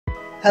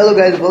Hello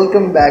guys,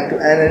 welcome back to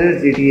another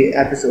GTA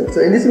episode.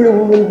 So in this video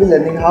we will be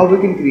learning how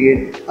we can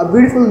create a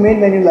beautiful main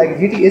menu like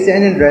GTA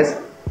San Andreas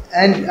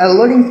and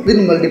loading with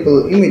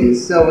multiple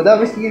images. So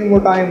without wasting any more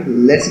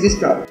time, let's get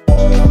started.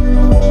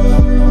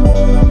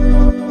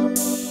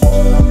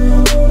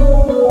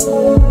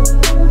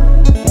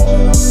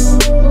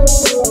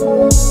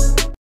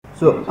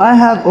 So I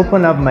have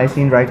opened up my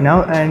scene right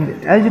now,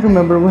 and as you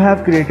remember we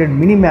have created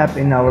minimap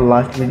in our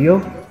last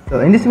video. So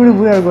in this video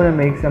we are going to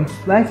make some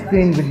splash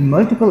screen with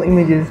multiple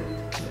images,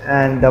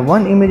 and the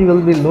one image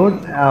will be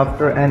loaded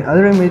after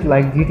another image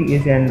like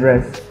GTA San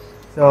Andreas.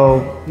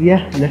 So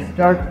yeah, let's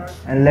start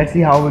and let's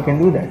see how we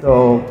can do that.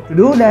 So to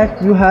do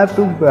that you have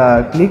to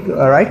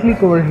right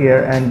click over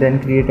here and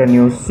then create a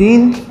new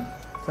scene,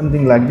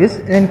 something like this,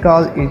 and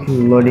call it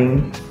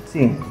loading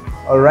scene.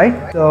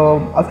 Alright, so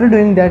after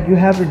doing that you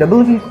have to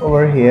double click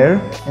over here,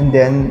 and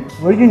then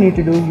what you need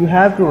to do, you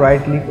have to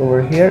right click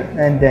over here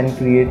and then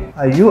create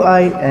a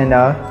UI and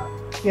a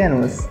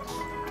canvas.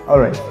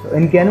 Alright, so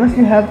in canvas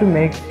you have to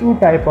make two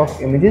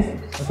images.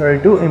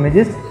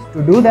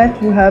 To do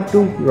that you have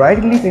to right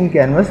click in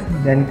canvas,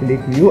 then click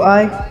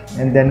UI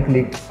and then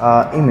click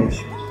image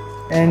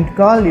and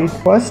call it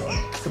first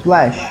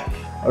splash.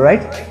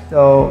 Alright,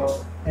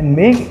 so and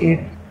make it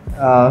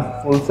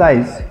full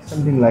size,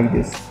 something like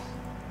this.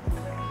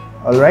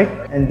 Alright,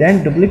 and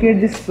then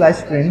duplicate this splash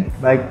screen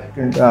by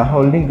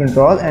holding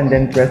Ctrl and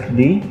then press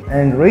D,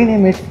 and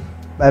rename it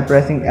by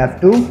pressing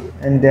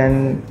F2 and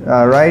then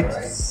write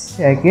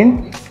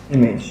second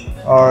image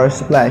or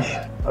splash.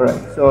 Alright,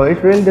 so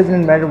it really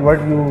doesn't matter what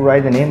you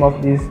write the name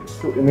of these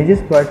two images,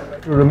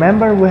 but to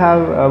remember we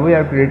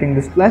are creating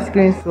the splash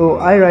screen, so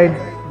I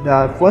write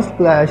the first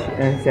splash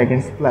and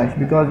second splash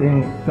because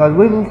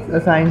we will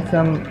assign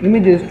some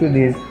images to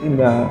these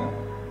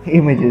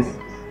images.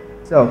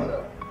 So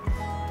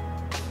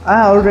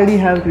I already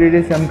have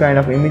created some kind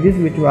of images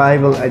which I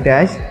will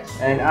attach,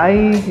 and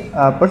I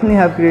personally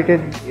have created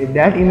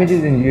that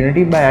images in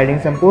Unity by adding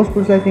some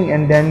post-processing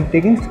and then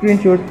taking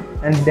screenshot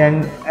and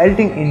then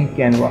editing in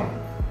Canva.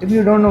 If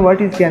you don't know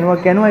what is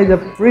Canva, Canva is a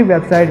free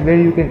website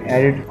where you can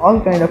edit all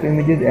kind of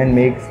images and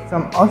make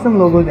some awesome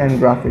logos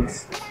and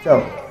graphics.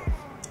 So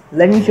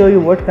let me show you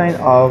what kind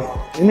of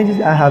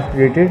images I have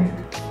created.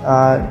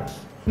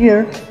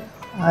 Here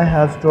I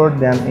have stored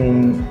them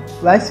in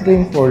splash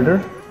screen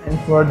folder. And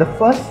for the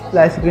first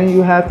splash screen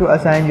you have to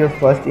assign your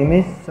first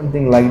image,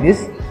 something like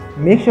this.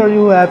 Make sure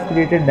you have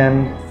created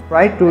them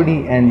sprite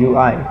 2D and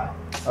UI.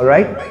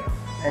 Alright,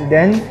 and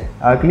then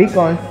click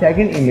on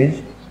second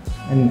image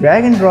and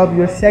drag and drop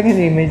your second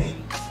image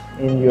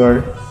in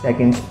your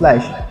second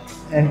splash.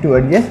 And to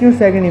adjust your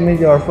second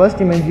image or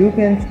first image you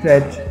can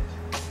stretch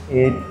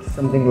it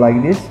something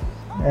like this,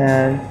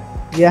 and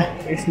yeah,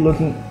 it's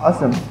looking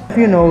awesome. If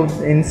you know,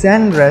 in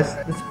San Andreas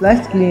the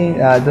splash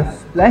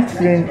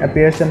screen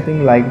appears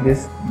something like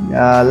this.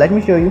 Let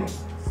me show you,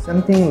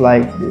 something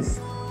like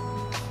this.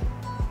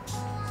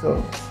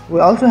 So we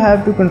also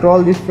have to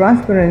control these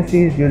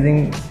transparencies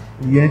using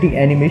Unity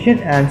animation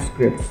and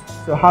scripts.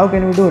 So how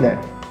can we do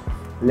that?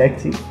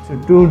 Let's see. So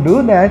to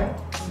do that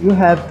you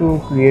have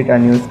to create a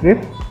new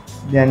script,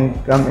 then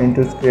come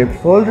into script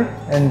folder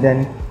and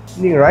then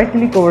right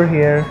click over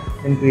here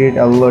and create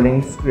a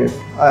loading script.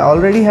 I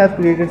already have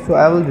created, so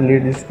I will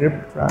delete this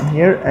script from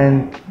here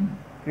and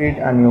create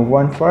a new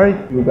one for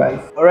you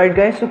guys. Alright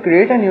guys, so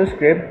create a new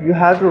script. You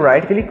have to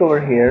right click over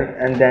here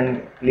and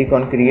then click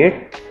on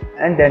create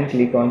and then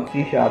click on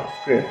C#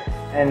 script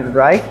and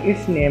write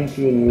its name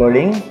to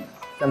loading,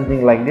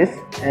 something like this,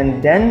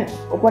 and then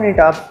open it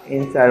up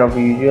inside of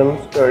Visual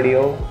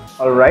Studio.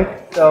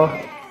 Alright, so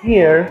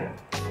here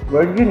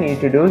what you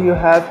need to do, you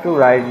have to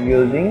write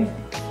using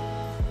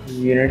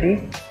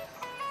Unity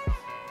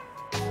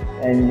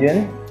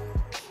engine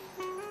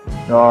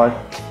dot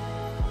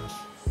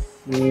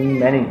scene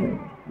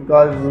management,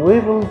 because we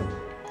will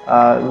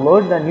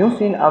load the new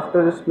scene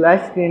after the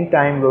splash screen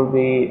time will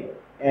be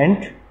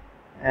end,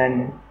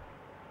 and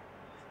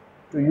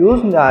to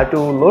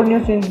load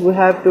new scenes we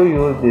have to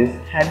use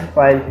this header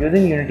file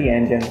using Unity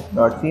engine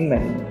dot scene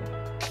management.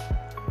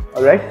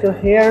 Alright, so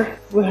here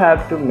we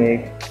have to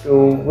make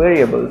two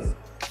variables.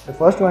 The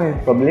first one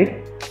is public.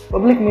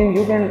 Public means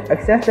you can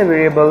access the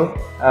variable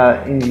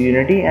in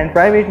Unity, and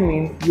private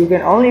means you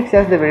can only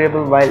access the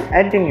variable while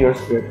editing your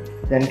script.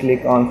 Then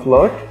click on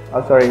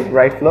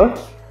write float.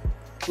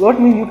 Float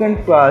means you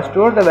can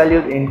store the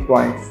values in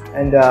points,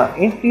 and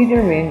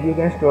integer means you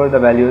can store the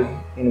values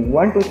in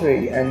 1 to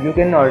 3 and you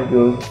cannot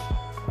use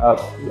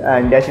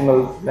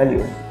decimal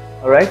values.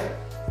 Alright,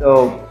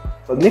 so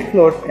public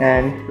float,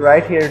 and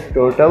right here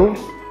total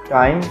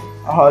time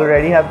I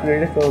already have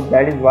created, so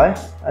that is why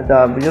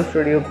the Visual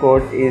Studio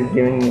Code is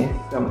giving me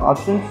some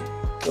options.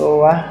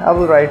 So I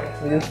will write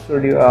Visual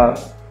Studio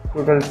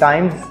total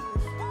times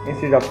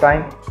instead of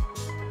time,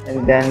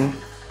 and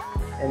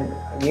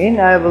again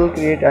I will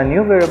create a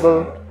new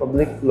variable,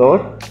 public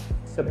float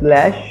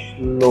splash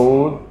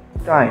load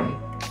time.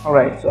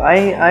 Alright, so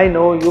I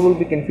know you will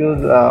be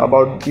confused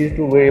about these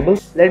two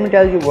variables. Let me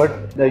tell you what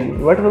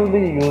will be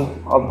the use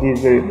of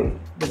these variables.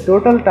 the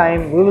total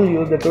time, we will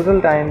use the total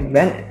time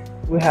when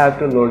we have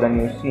to load a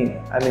new scene.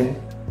 I mean,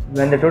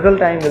 when the total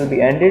time will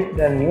be ended,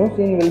 the new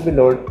scene will be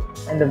loaded,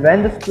 and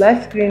when the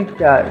splash screen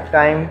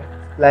time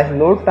 /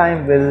 load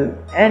time will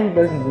end,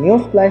 the new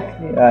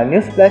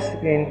splash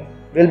screen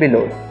will be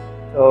loaded.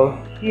 So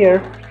here,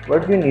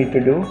 what you need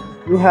to do,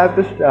 you have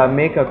to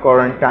make a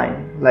current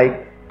time.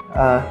 Like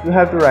you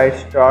have to write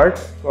start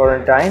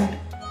current time,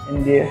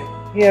 and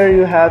here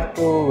you have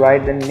to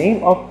write the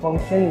name of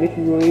function which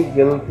we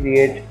will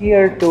create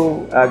here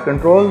to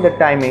control the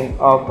timing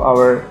of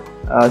our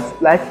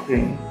splash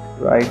screen.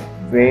 Right,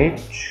 wait,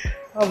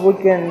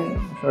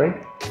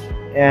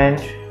 and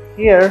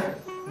here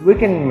we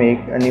can make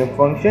a new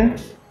function,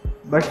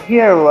 but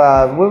here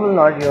we will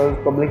not use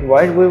public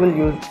void, we will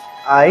use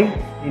I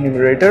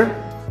enumerator,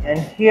 and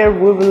here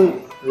we will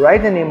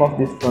write the name of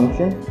this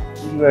function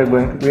which we are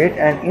going to create,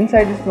 and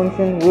inside this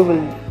function we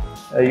will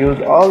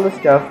use all the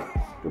stuff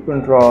to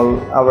control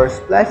our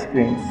splash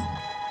screens.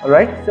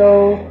 Alright,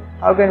 so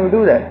how can we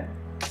do that?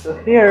 So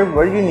here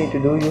what you need to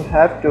do, you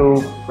have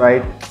to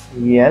write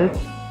else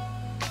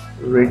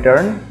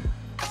return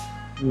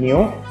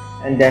new,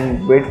 and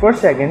then wait for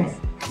seconds,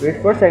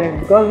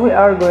 because we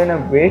are going to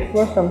wait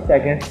for some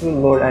seconds to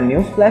load a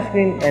new splash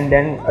screen, and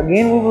then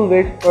again we will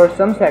wait for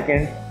some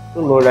seconds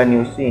to load a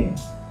new scene.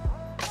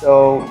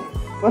 So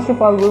first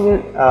of all we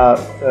will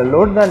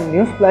load the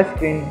new splash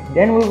screen,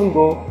 then we will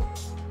go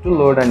to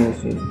load a new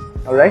scene.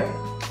 Alright,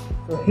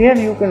 so here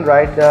you can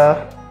write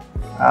the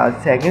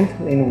seconds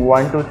in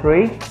 1 to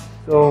 3.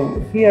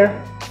 So here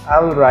I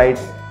will write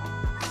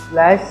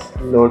slash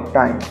load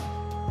time.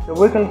 So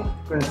we can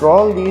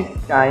control this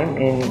time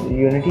in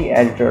Unity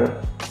editor.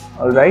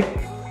 Alright,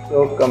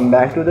 so come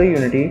back to the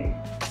Unity,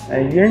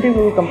 and Unity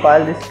will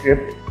compile this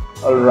script.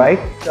 Alright,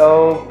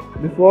 so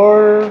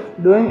before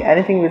doing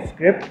anything with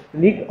script,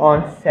 click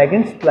on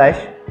second splash,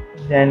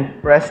 then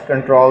press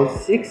Ctrl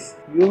 6.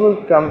 You will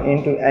come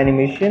into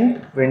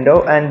animation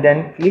window and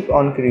then click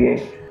on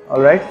create.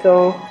 Alright,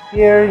 so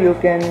here you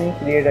can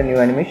create a new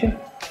animation,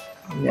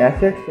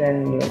 assets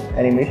and new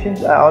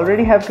animations. I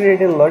already have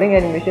created a loading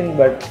animation,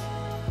 but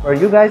for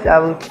you guys I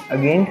will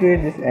again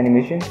create this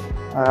animation,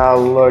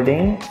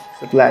 loading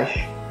splash.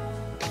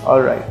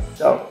 Alright,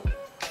 so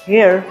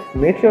here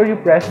make sure you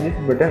press this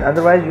button,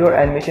 otherwise your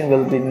animation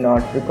will be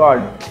not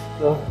recorded.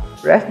 So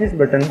press this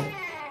button,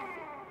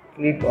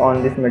 click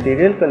on this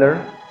material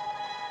color,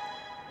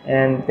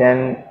 and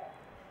then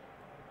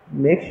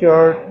make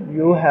sure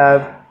you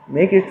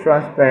make its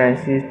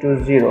transparency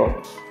to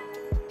 0,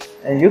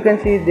 and you can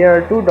see there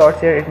are 2 dots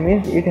here, it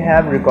means it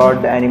have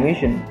recorded the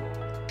animation.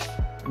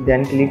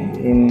 Then click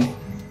in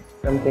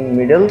something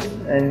middle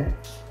and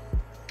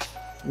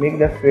make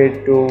the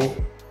fade to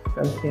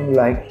something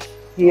like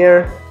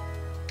here,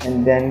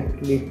 and then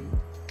click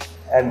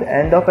at the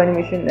end of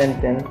animation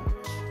and then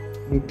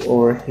click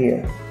over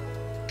here.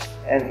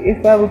 And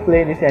if I will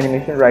play this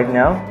animation right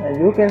now,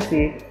 and you can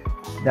see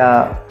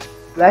the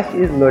splash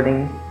is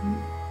loading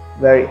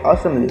very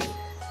awesomely.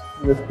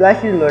 The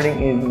splash is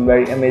loading in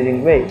very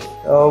amazing way.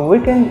 So we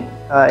can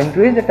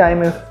increase the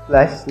time of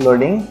splash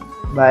loading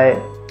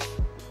by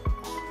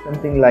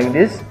something like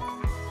this,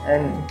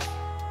 and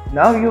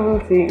now you will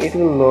see it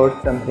will load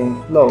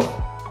something slow.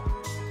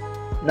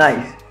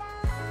 Nice.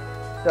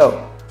 So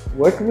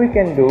what we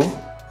can do,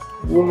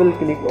 we will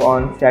click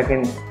on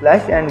second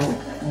splash, and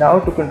now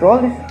to control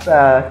this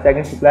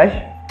second splash,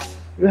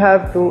 you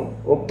have to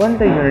open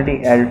the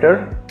Unity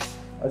editor,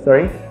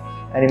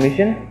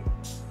 animation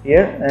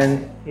here,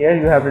 and here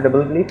you have to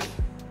double click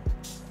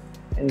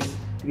and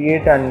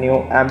create a new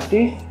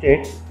empty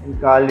state and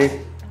call it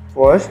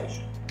first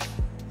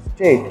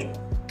state,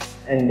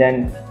 and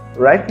then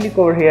right click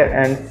over here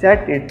and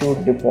set it to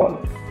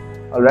default.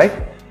 Alright,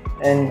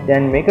 and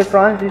then make a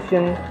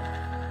transition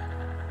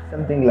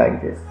something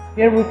like this.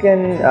 Here we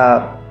can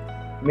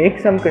make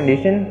some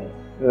condition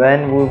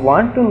when we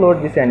want to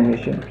load this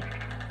animation.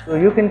 So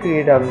you can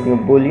create a new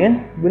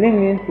boolean. Boolean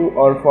means true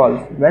or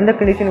false. When the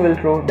condition will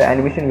true, the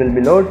animation will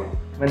be load.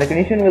 When the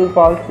condition will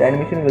false, the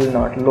animation will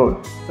not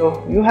load.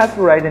 So you have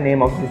to write the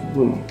name of this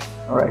boolean.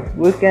 Alright,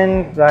 we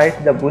can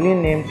write the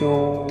boolean name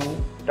to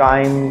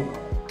time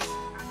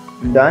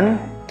done.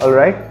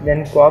 Alright,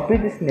 then copy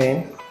this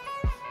name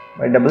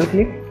by double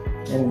click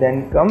and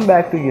then come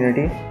back to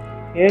Unity.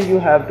 Here you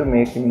have to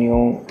make a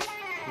new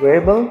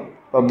variable,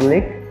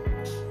 public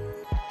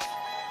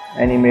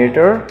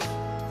animator,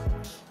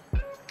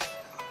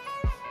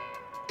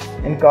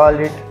 and call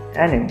it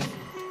anim.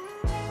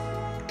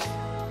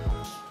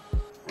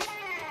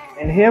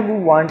 And here we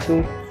want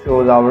to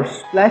show our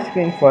splash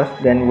screen first,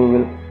 then we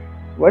will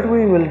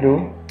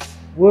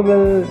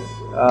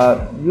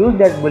use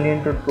that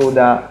boolean to true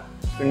the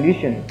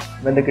condition.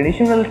 When the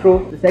condition will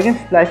true, the second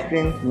splash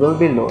screen will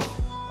be load.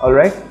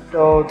 Alright,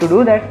 so to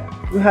do that,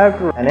 you have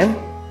to anim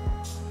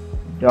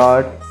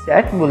dot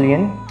set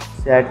boolean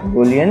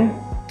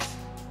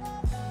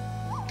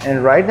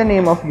and write the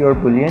name of your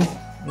boolean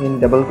in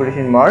double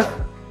quotation mark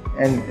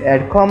and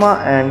add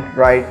comma and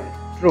write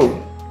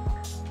true.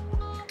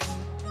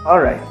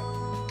 Alright,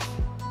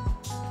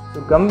 so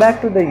So come back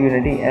to the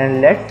Unity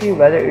and let's see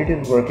whether it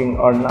is working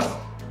or not.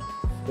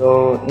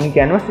 So in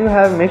Canvas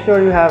make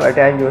sure you have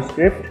attached your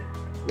script.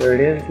 Here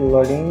it is,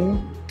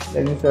 loading.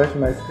 Let me search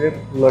my script,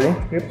 loading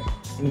script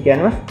in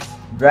Canvas.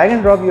 Drag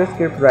and drop your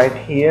script right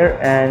here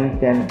and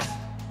then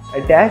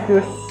attach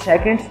your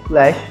second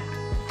splash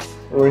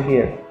over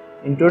here.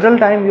 In total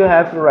time you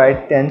have to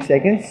write 10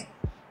 seconds,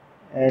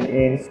 and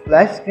in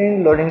splash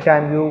screen loading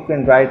time you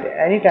can write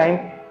any time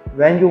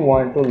when you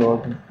want to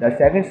load the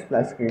second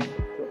splash screen.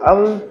 So I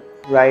will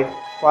write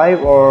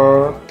 5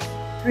 or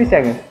 3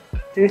 seconds.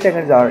 3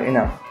 seconds are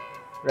enough,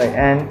 right?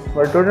 And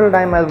for total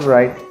time I will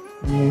write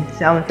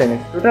 7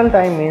 seconds. Total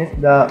time means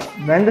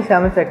when the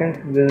 7 seconds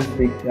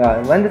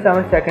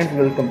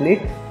will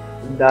complete,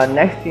 the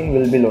next scene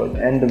will be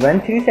loaded, and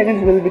when 3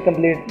 seconds will be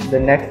complete, the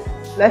next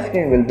splash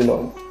screen will be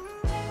loaded.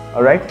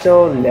 Alright,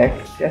 so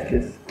let's test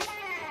this.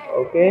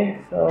 Okay,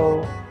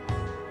 so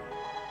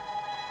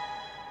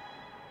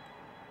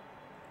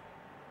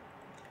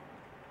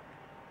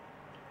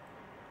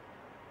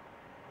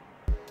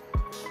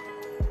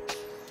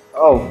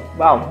oh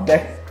wow,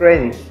 that's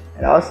crazy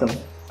and awesome.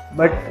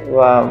 But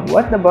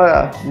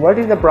what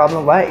is the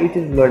problem? Why it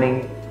is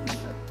loading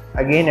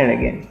again and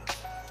again?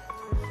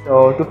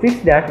 So to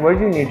fix that, what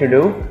you need to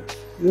do,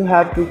 you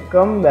have to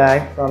come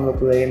back from the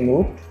play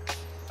move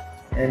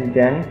and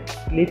then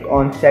click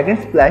on second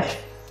splash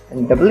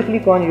and double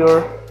click on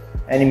your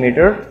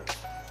animator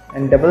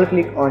and double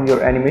click on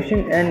your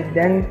animation and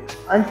then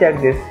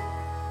uncheck this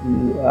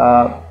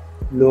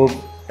loop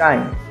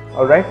time.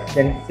 Alright,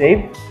 then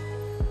save,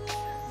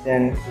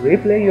 then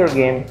replay your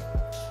game.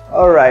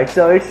 Alright,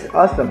 so it's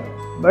awesome,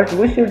 but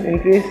we should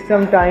increase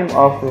some time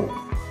of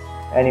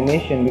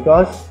animation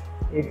because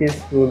it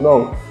is too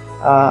low.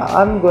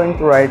 I'm going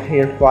to write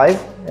here 5,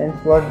 and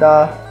for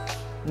the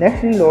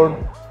next load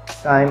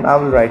time I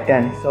will write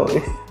 10, so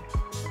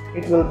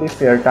it will be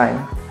fair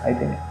time, I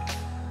think.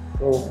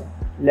 So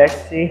let's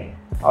see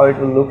how it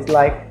will look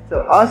like.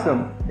 So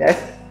awesome,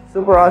 that's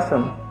super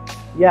awesome.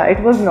 Yeah, it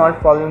was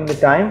not following the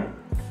time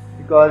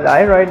because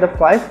I write the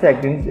 5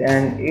 seconds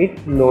and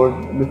it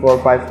loads before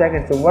 5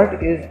 seconds. So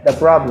what is the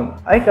problem?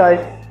 I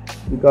tried,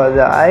 because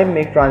I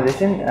make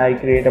transition, I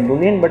create a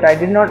boolean, but I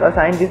did not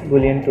assign this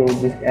boolean to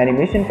this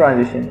animation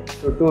transition.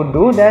 So to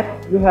do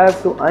that, you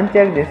have to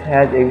uncheck this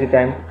has exit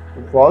time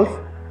to false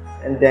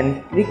and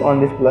then click on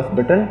this plus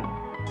button,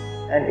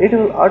 and it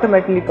will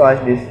automatically cause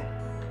this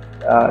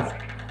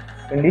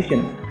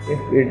condition. If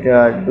it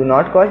do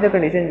not cause the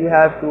condition, you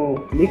have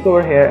to click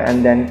over here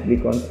and then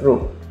click on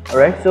true.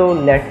 Alright, so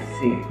let's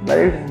see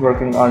whether it is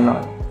working or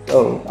not.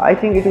 So I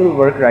think it will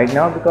work right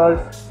now because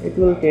it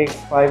will take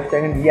 5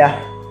 seconds.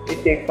 Yeah,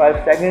 it takes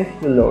 5 seconds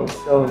to load.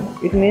 So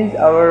it means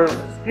our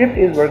script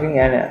is working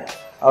and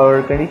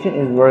our condition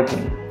is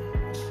working.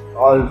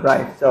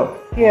 Alright, so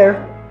here,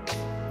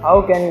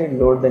 how can we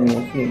load the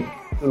new scene?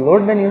 To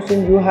load the new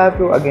scene, you have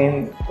to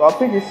again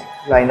copy this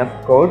line of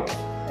code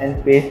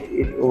and paste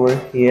it over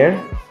here,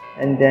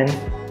 and then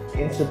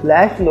in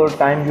splash load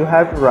time you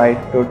have to write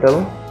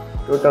total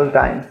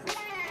time.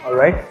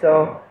 Alright,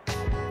 so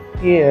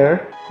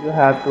here you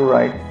have to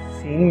write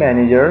scene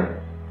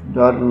manager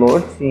dot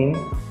load scene.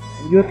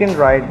 You can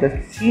write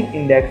the scene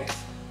index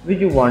which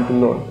you want to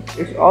load.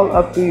 It's all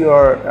up to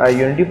your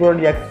Unity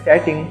project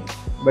setting,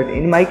 but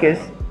in my case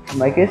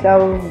I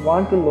will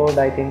want to load,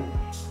 I think,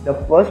 the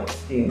first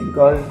scene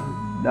because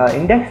the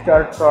index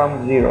starts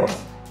from 0.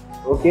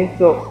 Okay,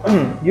 so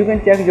you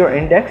can check your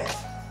index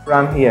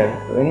from here.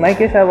 So in my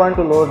case I want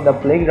to load the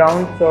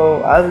playground,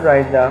 so I'll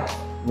write the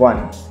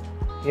 1.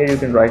 Here you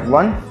can write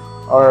 1,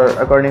 or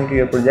according to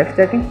your project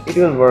setting it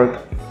will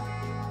work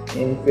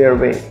in fair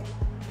way.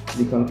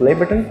 Click on play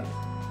button.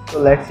 So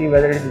let's see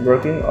whether it is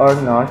working or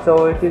not.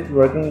 So it is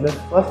working.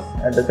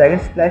 The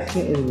second splash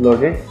screen is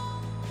loaded,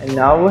 and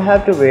now we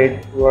have to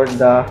wait for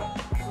the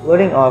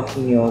loading of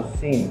new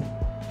scene.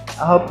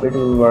 I hope it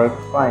will work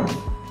fine.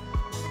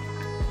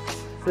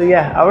 So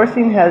yeah, our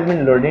scene has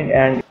been loaded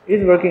and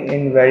is working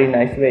in very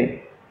nice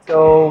way.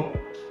 So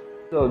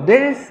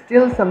there is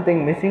still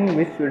something missing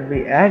which should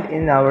be added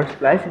in our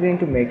splash screen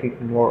to make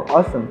it more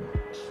awesome.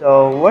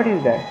 So what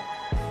is that?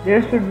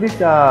 There should be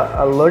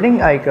a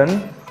loading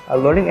icon, a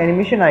loading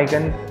animation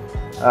icon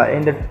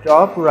in the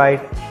top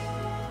right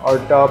or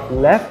top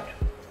left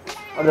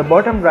or the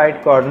bottom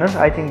right corner.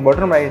 I think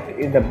bottom right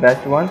is the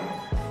best one.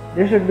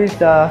 There should be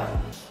a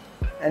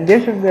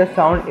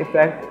sound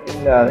effect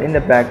in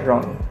the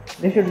background.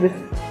 There should be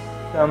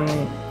some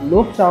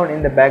loop sound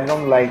in the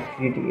background like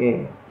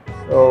GTA.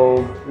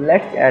 So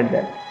let's add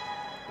that.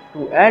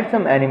 To add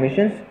some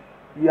animations,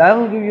 I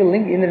will give you a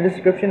link in the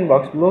description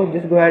box below.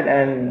 Just go ahead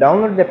and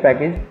download the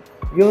package.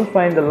 You will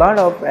find a lot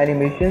of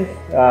animations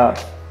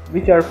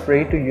which are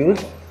free to use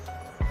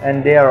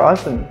and they are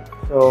awesome.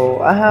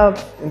 So I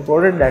have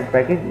imported that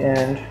package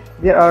and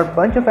there are a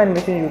bunch of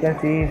animations. You can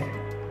see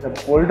the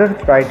folders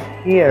right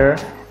here,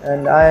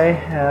 and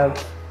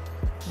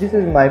this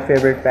is my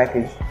favorite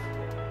package,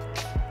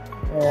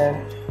 and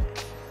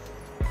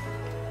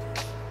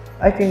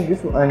I think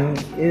this one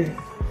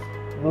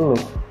will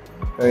look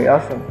very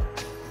awesome.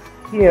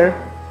 Here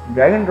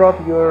drag and drop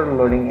your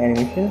loading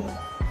animation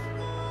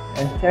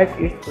and set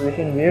its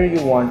position where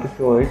you want to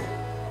show it.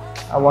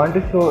 I want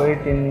to show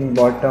it in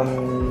bottom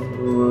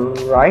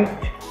right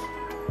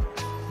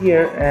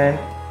here, and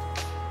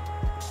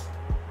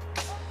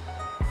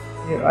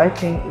here I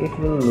think it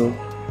will look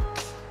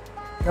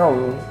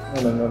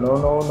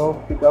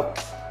no pick up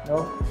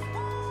no.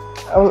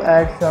 I will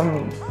add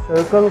some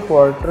circle,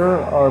 quarter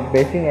or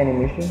basing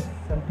animation,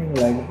 something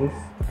like this.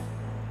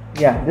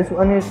 Yeah, this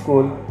one is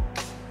cool.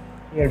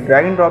 Here,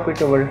 drag and drop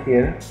it over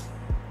here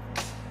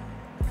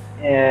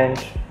and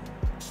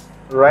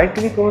right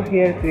click over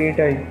here, create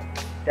a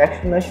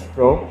text mesh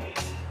pro.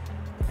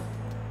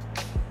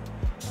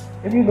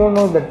 If you don't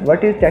know that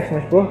what is text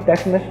mesh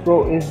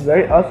pro is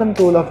very awesome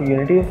tool of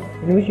Unity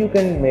in which you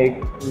can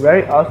make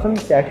very awesome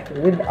text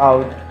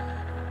without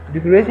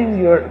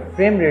decreasing your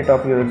frame rate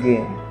of your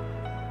game.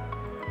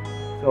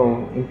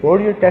 So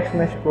import your text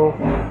mesh pro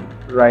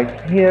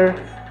right here.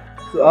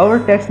 So our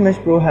text mesh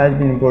pro has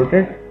been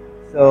imported.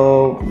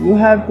 So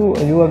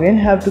you again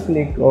have to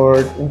click or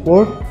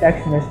import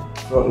text mesh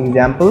pro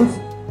examples,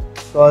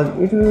 because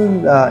it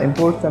will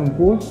import some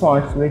cool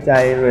fonts which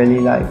I really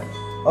like.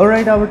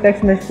 Alright, our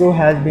text mesh pro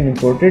has been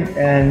imported,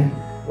 and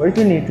what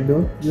you need to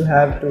do, you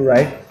have to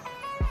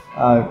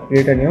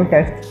create a new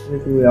text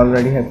which we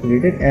already have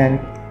created and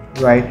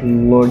write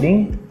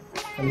loading,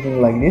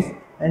 something like this,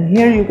 and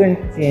here you can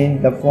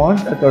change the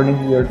font according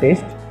to your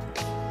taste,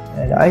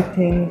 and I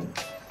think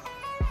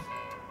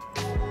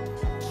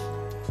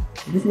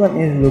this one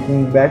is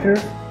looking better,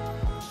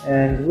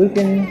 and we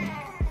can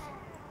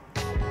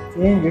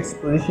change its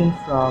position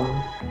from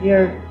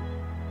here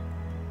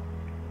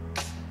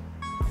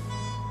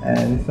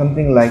and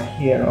something like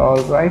here.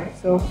 Alright,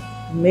 so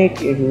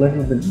make it a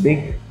little bit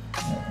big,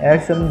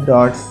 add some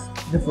dots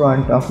in the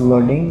front of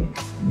loading,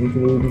 it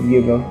will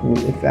give a cool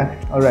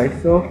effect. Alright,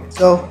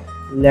 so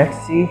let's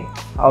see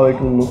how it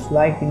will look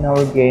like in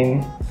our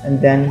game, and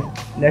then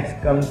let's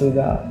come to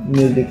the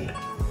music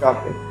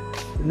topic.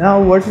 So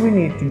now what we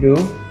need to do,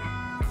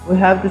 we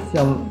have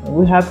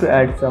to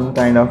add some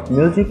kind of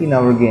music in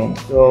our game.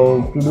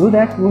 So to do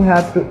that, we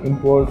have to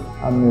import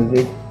a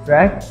music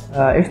track.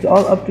 It's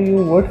all up to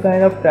you what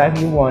kind of track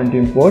you want to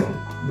import,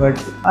 but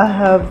I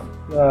have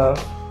a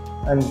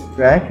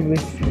track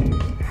which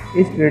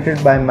is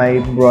created by my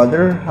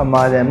brother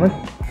Hamad Ahmed,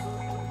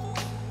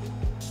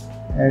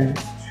 and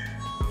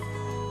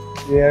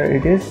where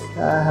it is,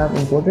 I have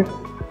imported,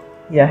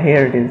 yeah,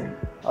 here it is.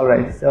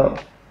 Alright, so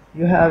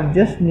you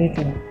just need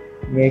to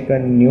make a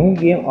new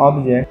game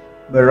object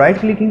by right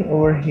clicking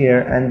over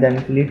here and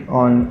then click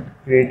on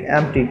create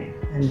empty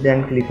and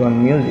then click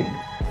on music,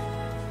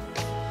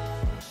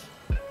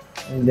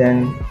 and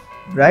then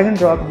drag and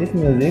drop this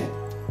music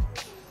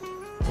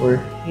over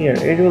here.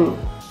 It will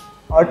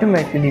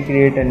automatically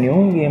create a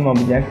new game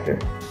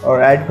object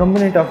or add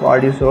component of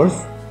audio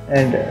source,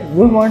 and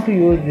we want to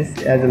use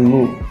this as a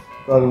loop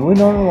because we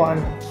don't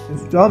want to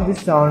stop this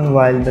sound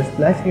while the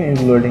splash screen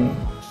is loading.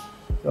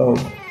 So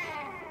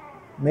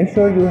make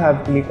sure you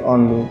have click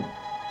on loop.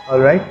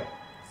 Alright,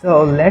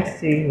 so let's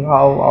see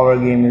how our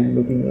game is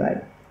looking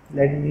like.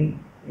 Let me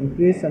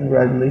increase some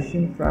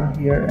resolution from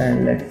here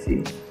and let's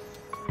see.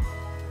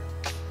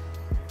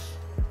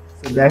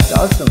 So that's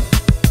awesome.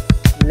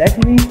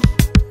 Let me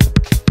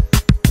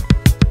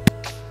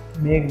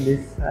make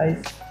this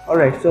size.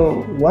 Alright,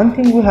 so one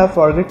thing we have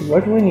forgot,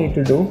 what we need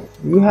to do,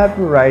 you have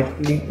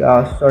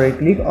to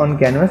click on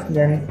canvas,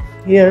 then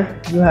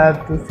here you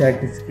have to set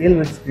the scale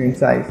with screen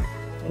size,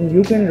 and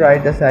you can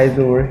write the size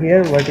over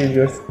here. What is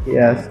your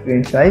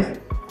screen size?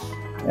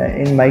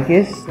 In my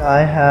case, I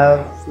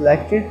have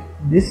selected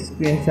this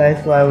screen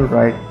size, so I will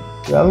write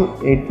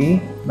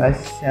 1280 by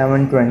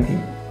 720.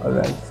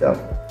 Alright, so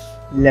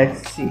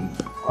let's see.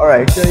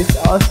 Alright, so it's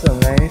awesome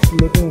and it's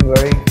looking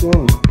very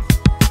cool,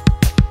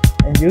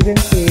 and you can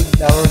see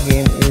our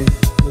game is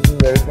looking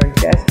very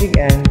fantastic.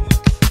 And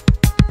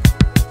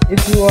if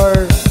you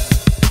are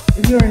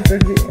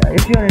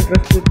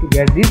interested to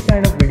get this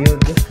kind of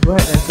videos, just go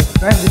ahead and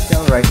subscribe this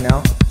channel right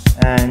now.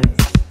 And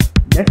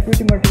that's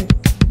pretty much it.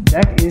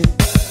 That is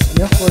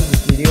enough for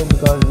this video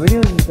because video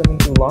is becoming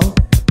too long.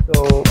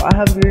 So I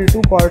have created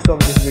 2 parts of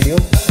this video.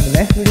 In the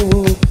next video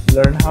we will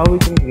learn how we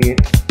can create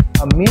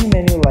a main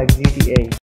menu like GTA.